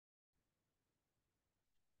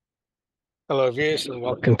Hello, viewers, and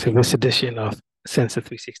welcome to this edition of Sensor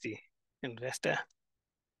 360 Investor.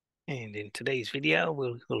 And in today's video,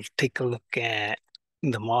 we'll take a look at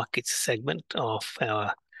the markets segment of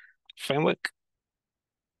our framework.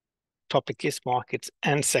 Topic is markets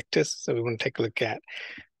and sectors. So we want to take a look at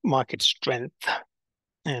market strength.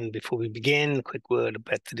 And before we begin, a quick word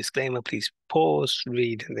about the disclaimer. Please pause,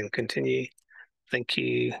 read, and then continue. Thank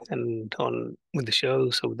you. And on with the show.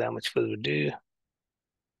 So without much further ado,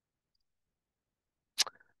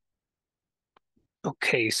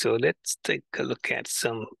 okay, so let's take a look at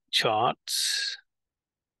some charts.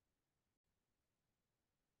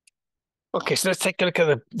 Okay, so let's take a look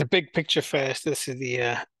at the big picture first. This is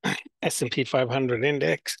the S&P 500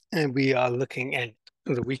 index, and we are looking at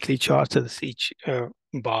the weekly chart. So this each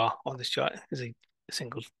bar on this chart is a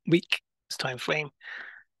single week time frame.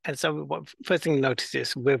 And so what first thing to notice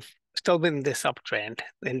is we've still been in this uptrend.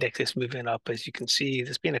 The index is moving up. As you can see,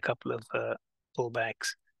 there's been a couple of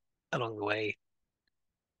pullbacks along the way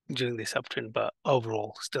during this uptrend, but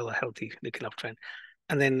overall still a healthy looking uptrend.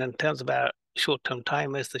 And then in terms of our short-term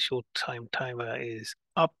timers, the short-time timer is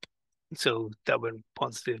up. So that went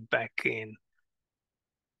positive back in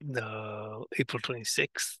the April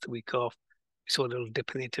 26th, the week off. We saw a little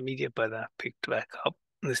dip in the intermediate, but that picked back up.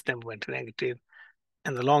 And this then went to negative.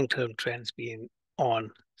 And the long-term trend's been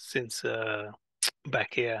on since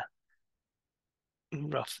back here,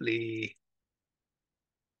 roughly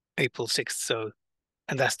April 6th. So,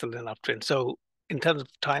 and that's still an uptrend. So in terms of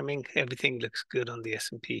timing, everything looks good on the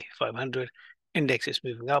S&P 500. Index is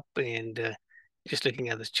moving up, and just looking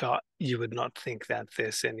at this chart, you would not think that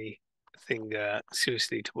there's anything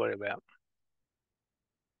seriously to worry about.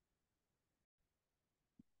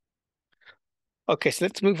 Okay, so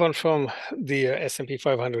let's move on from the S&P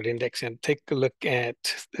 500 index and take a look at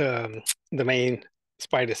the main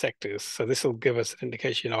spider sectors. So this will give us an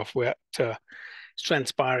indication of where it's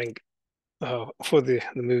transpiring for the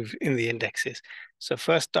move in the indexes. So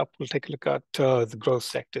first up, we'll take a look at the growth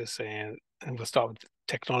sectors, and we'll start with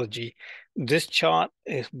technology. This chart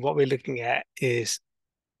is what we're looking at is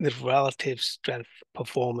the relative strength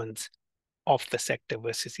performance of the sector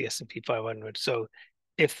versus the S&P 500. So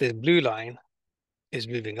if the blue line is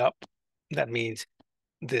moving up, that means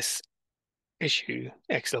this issue,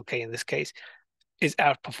 XLK in this case, is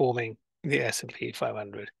outperforming the S&P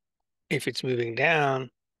 500. If it's moving down,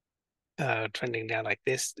 trending down like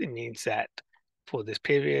this, it means that for this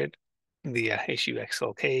period, the issue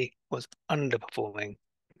XLK was underperforming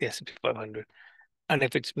the S&P 500. And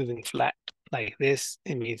if it's moving flat like this,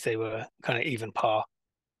 it means they were kind of even par.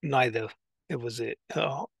 Neither it was it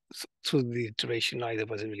through the duration, neither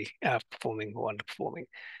was it really outperforming or underperforming.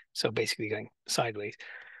 So basically going sideways.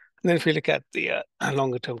 And then if we look at the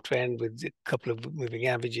longer term trend with a couple of moving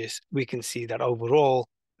averages, we can see that overall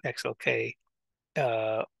XLK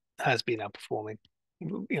has been outperforming,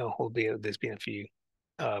 albeit there's been a few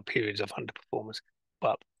periods of underperformance.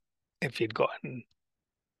 But if you'd gotten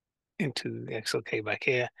into the XLK back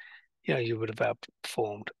here, you would have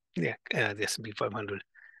outperformed the S&P 500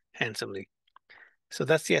 handsomely. So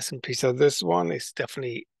that's the S&P. So this one is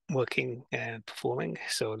definitely working and performing.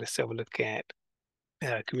 So let's have a look at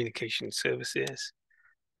communication services.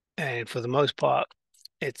 And for the most part,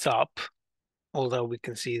 it's up, although we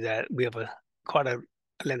can see that we have quite a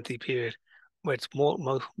lengthy period where it's more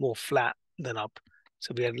flat than up.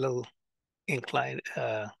 So we had a little incline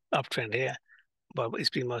uptrend here, but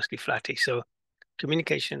it's been mostly flattish. So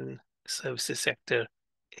communication services sector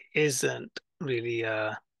isn't really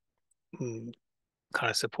kind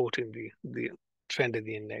of supporting the trend of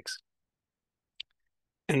the index.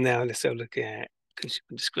 And now let's have a look at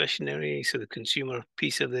consumer discretionary. So the consumer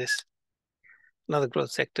piece of this, another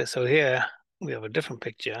growth sector. So here we have a different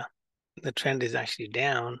picture. The trend is actually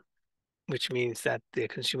down, which means that the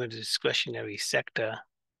consumer discretionary sector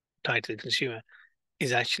tied to the consumer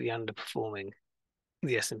is actually underperforming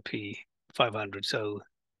the S&P 500. So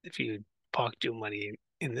if you parked your money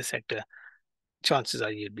in this sector, chances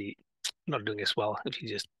are you'd be not doing as well if you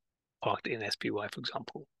just parked in SPY, for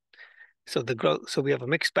example. So the growth, so we have a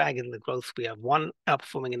mixed bag in the growth. We have one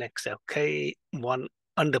outperforming in XLK, one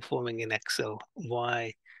underperforming in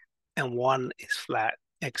XLY, and one is flat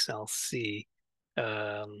XLC.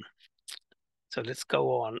 So let's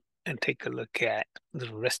go on and take a look at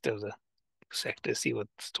the rest of the sector, see what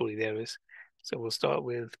the story there is. So we'll start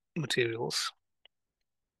with materials.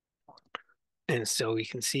 And so we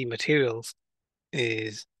can see materials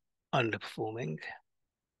is underperforming.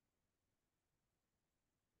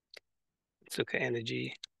 Let's look at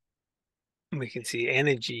energy. We can see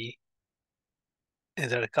energy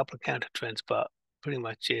has had a couple of counter trends, but pretty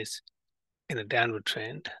much is in a downward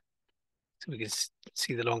trend. So we can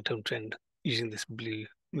see the long-term trend using this blue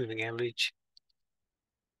moving average.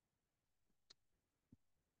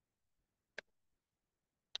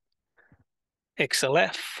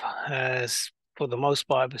 XLF has, for the most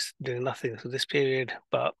part, was doing nothing for this period,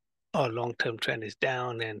 but our long-term trend is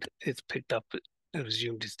down and it's picked up, it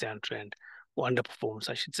resumed its downtrend, or underperformance,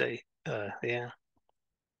 I should say. Yeah.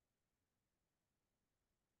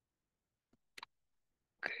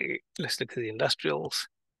 Okay, let's look at the industrials.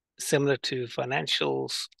 Similar to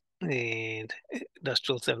financials, and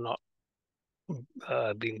industrials have not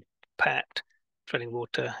been packed, treading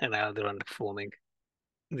water, and now they're underperforming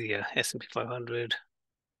the S&P 500.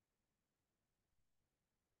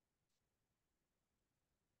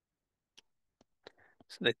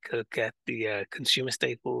 So let's look at the consumer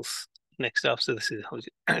staples next up. So this is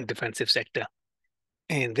defensive sector,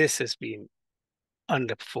 and this has been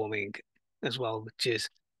underperforming as well, which is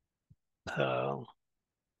uh,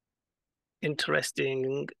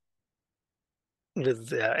 interesting with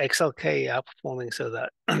XLK outperforming, so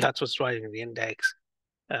that that's what's driving the index.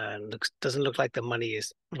 And doesn't look like the money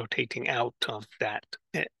is rotating out of that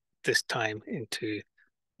at this time into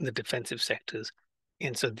the defensive sectors,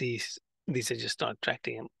 and so these are just not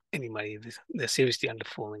attracting any money. They're seriously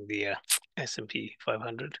underperforming the S&P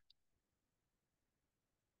 500.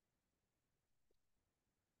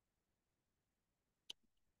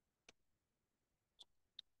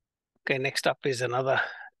 Okay, next up is another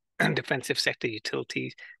defensive sector,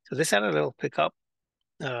 utilities. So this had a little pickup,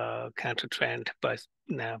 counter trend, but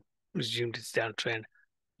now resumed its downtrend.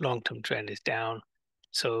 Long-term trend is down.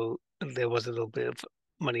 So there was a little bit of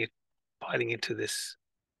money piling into this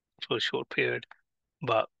for a short period,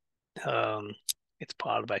 but um, it's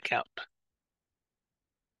piled back out.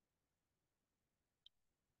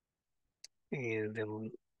 And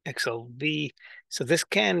then XLV. So this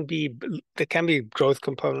can be, there can be growth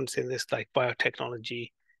components in this, like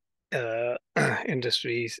biotechnology uh,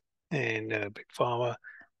 industries and big pharma,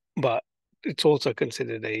 but it's also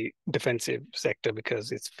considered a defensive sector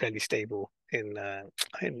because it's fairly stable in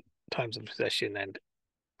times of recession and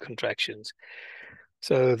contractions.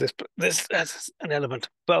 So this has an element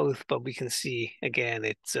of both, but we can see again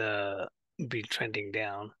it's been trending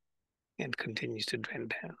down and continues to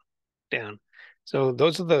trend down. So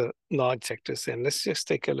those are the large sectors, and let's just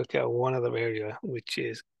take a look at one other area which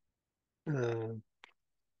is uh,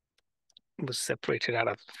 was separated out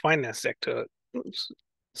of the finance sector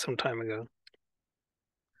some time ago,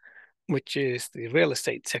 which is the real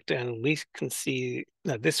estate sector, and we can see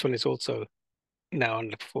that this one is also now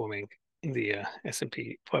underperforming the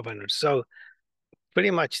S&P 500. So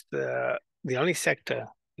pretty much the only sector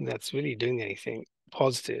that's really doing anything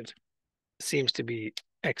positive seems to be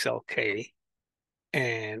XLK,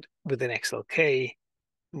 and within XLK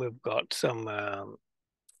we've got some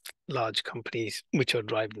large companies which are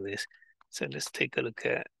driving this. So let's take a look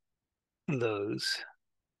at those.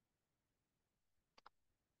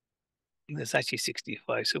 There's actually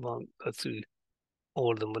 65, so we won't go through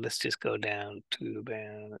all of them, but let's just go down to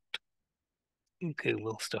about, okay,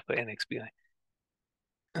 we'll stop at NXBI.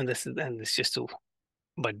 And it's just all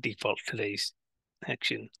by default today's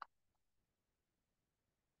action.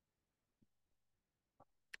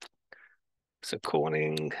 So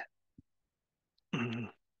Corning, so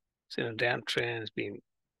a downtrend has been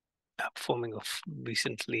outperforming off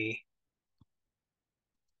recently.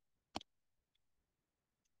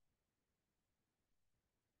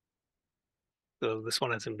 So this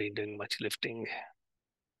one hasn't been doing much lifting.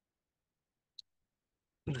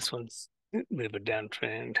 This one's a bit of a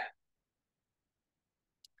downtrend.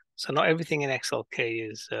 So not everything in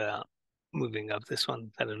XLK is moving up. This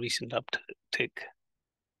one had a recent uptick.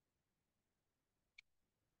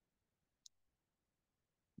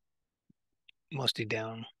 Mostly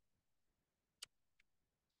down.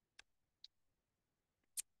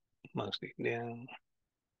 Mostly down.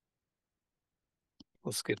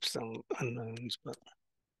 We'll skip some unknowns, but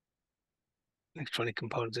electronic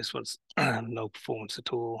components, this one's no performance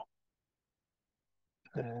at all.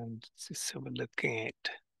 And so we're looking at,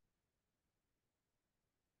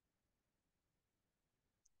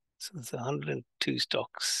 so there's 102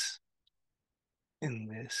 stocks in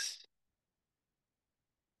this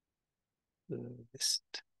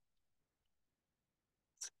list.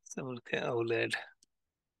 So we'll look at OLED.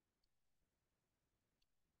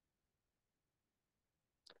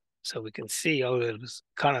 So we can see OLED was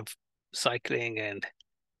kind of cycling, and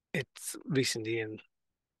it's recently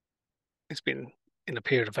it's been in a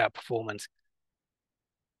period of outperformance.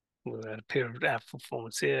 We're at a period of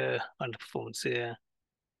outperformance here, underperformance here,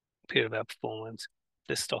 period of outperformance.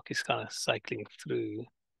 This stock is kind of cycling through.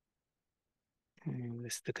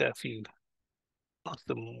 Let's look at a few of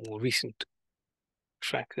the more recent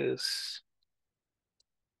trackers.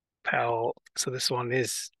 Powell. So this one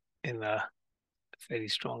is in a fairly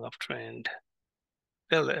strong uptrend.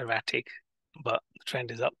 A little erratic, but the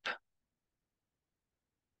trend is up.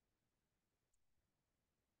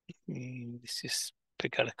 Let's just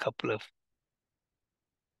pick out a couple of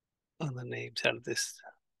other names out of this.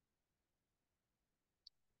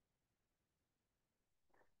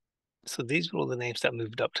 So these were all the names that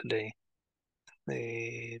moved up today.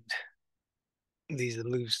 And these are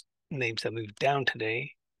names that moved down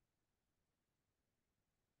today.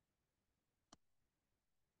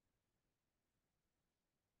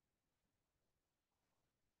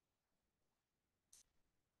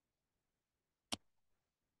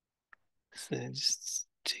 So just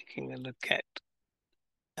taking a look at,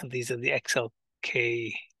 and these are the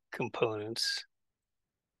XLK components.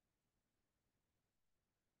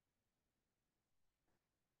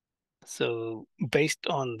 So based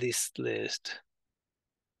on this list,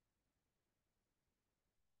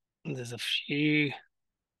 there's a few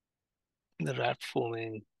that are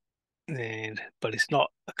outperforming, but it's not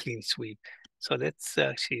a clean sweep. So let's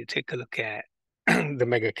actually take a look at the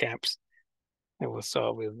mega caps, and we'll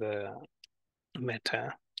start with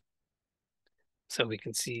Meta, so we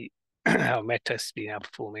can see how Meta's been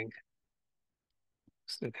outperforming.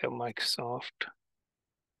 Let's look at Microsoft.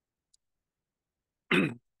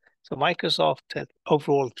 So Microsoft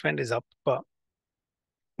overall trend is up, but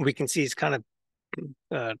we can see it's kind of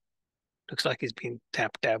uh, looks like it's been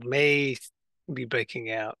tapped out. May be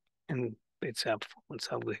breaking out in its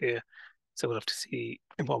outperformance over here. So we'll have to see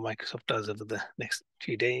what Microsoft does over the next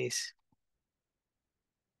few days.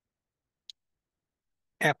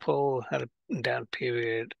 Apple had a down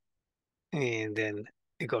period, and then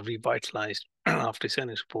it got revitalized after its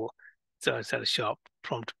earnings report. So it's had a sharp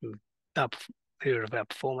prompt move up period of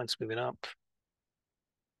outperformance moving up.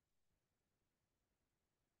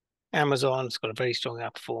 Amazon's got a very strong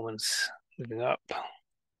outperformance moving up.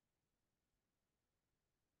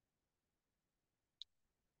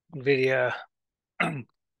 Nvidia,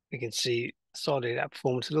 we can see solid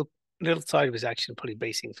outperformance. A little sideways action, probably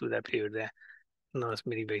basing through that period there. Nice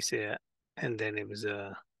mini base there, and then it was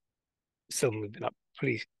still moving up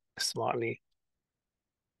pretty smartly.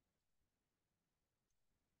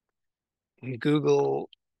 And Google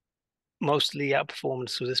mostly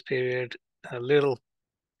outperformance through this period, a little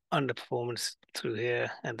underperformance through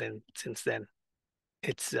here, and then since then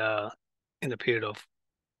it's in a period of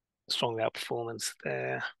strong outperformance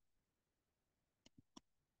there.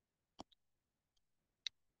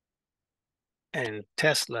 And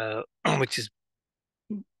Tesla, which has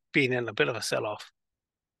been in a bit of a sell-off,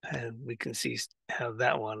 and we can see how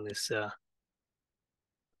that one is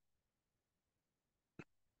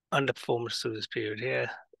underperformance through this period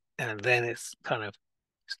here, and then it's kind of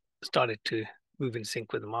started to move in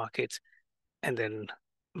sync with the markets, and then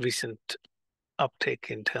recent uptick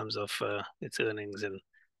in terms of its earnings and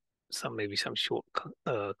maybe some short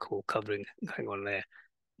call covering going on there.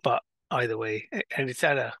 But either way, and it's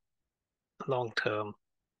at a long-term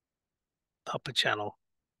upper channel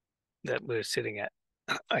that we're sitting at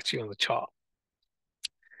actually on the chart.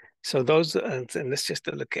 So those, and let's just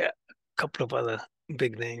look at a couple of other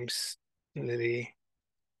big names.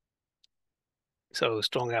 So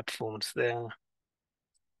strong outperformance there.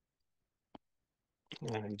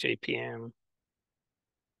 And JPM.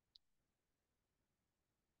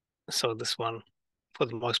 So this one, for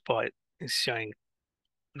the most part, is showing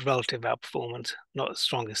relative outperformance, not as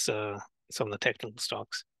strong as some of the technical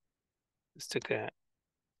stocks. Let's take a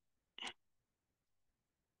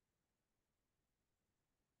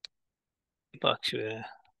Berkshire.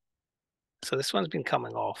 So this one's been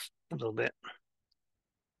coming off a little bit.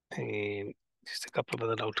 And just a couple of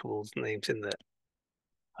other notable names in the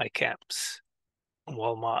high caps.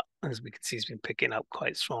 Walmart, as we can see, has been picking up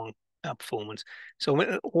quite strong outperformance. So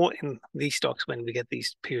in these stocks, when we get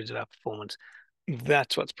these periods of outperformance,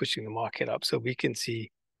 that's what's pushing the market up. So we can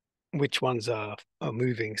see which ones are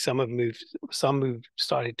moving. Some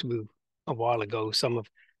started to move a while ago. Some have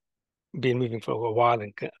been moving for a while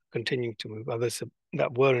and continuing to move. Others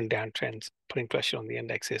that were in downtrends, putting pressure on the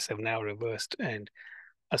indexes, have now reversed and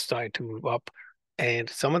are starting to move up. And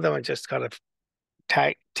some of them are just kind of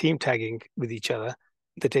team tagging with each other.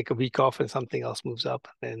 They take a week off and something else moves up,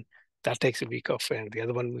 and then that takes a week off and the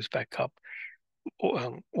other one moves back up,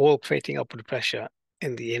 all creating upward pressure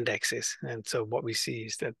in the indexes. And so what we see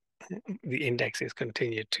is that the indexes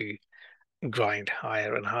continue to grind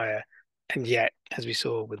higher and higher. And yet, as we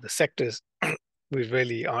saw with the sectors, we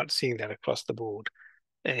really aren't seeing that across the board.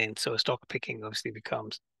 And so stock picking obviously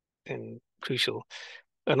becomes crucial.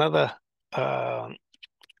 Another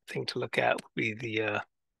thing to look at would be the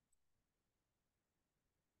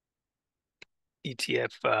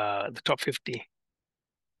ETF, the top 50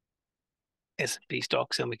 S&P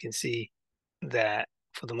stocks, and we can see that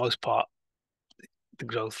for the most part, the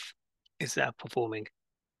growth is outperforming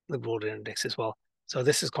the broader index as well. So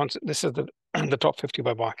this is the the top 50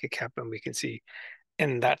 by market cap, and we can see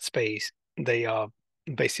in that space they are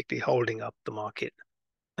basically holding up the market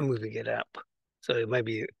and moving it up. So it might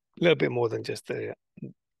be a little bit more than just the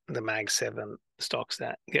Mag 7 stocks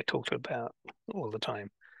that get talked about all the time.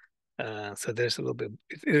 So there's a little bit,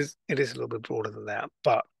 it is a little bit broader than that.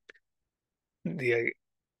 But the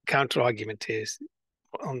counter argument is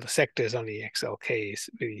on the sectors, only XLK is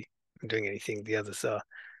really doing anything. The others are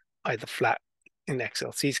either flat in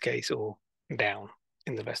XLC's case or down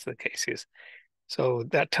in the rest of the cases. So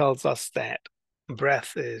that tells us that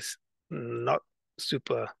breadth is not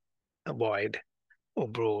super wide or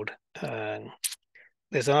broad.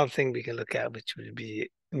 There's another thing we can look at, which would be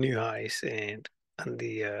new highs, and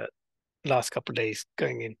the last couple of days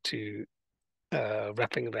going into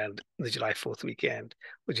wrapping around the July 4th weekend,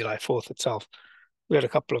 or July 4th itself. We had a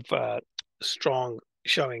couple of strong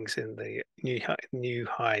showings in the new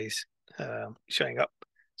highs showing up.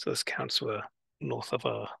 So those counts were north of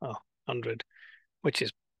 100, which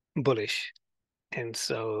is bullish. And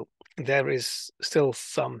so there is still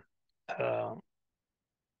some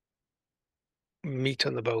meat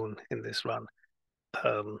on the bone in this run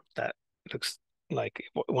that looks like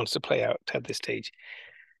it wants to play out at this stage.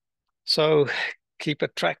 So keep a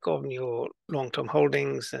track of your long-term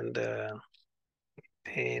holdings and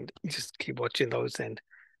just keep watching those. And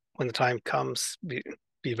when the time comes,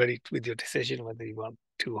 be ready with your decision whether you want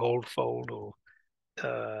to hold, fold, or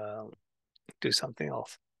do something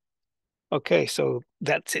else. Okay, so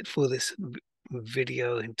that's it for this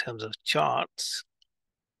video in terms of charts.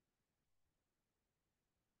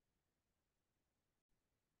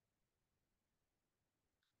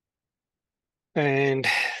 And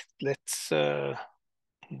let's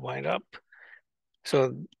wind up.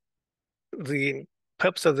 So the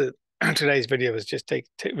purpose of the today's video is just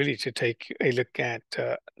really to take a look at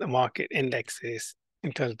the market indexes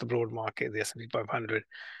in terms of the broad market, the S&P 500,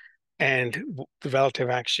 and the relative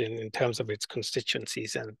action in terms of its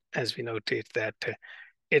constituencies. And as we noted that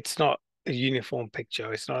it's not a uniform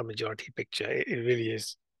picture, it's not a majority picture. It really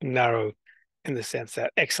is narrow in the sense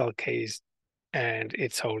that XLKs and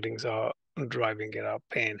its holdings are driving it up,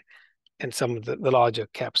 and some of the larger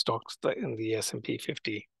cap stocks in the S&P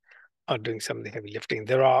 50 are doing some of the heavy lifting.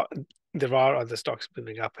 There are other stocks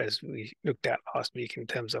moving up, as we looked at last week, in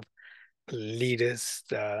terms of leaders,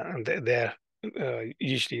 and they're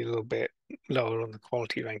usually a little bit lower on the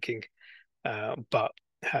quality ranking, but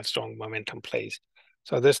have strong momentum plays.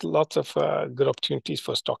 So there's lots of good opportunities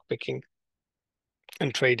for stock picking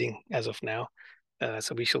and trading as of now.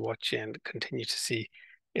 So we shall watch and continue to see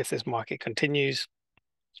if this market continues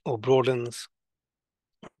or broadens,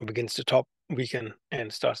 begins to top, weaken,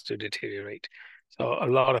 and starts to deteriorate. So a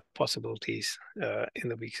lot of possibilities in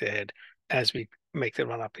the weeks ahead as we make the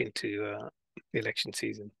run up into the election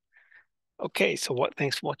season. Okay, so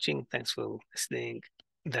thanks for watching. Thanks for listening.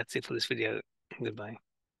 That's it for this video. Goodbye.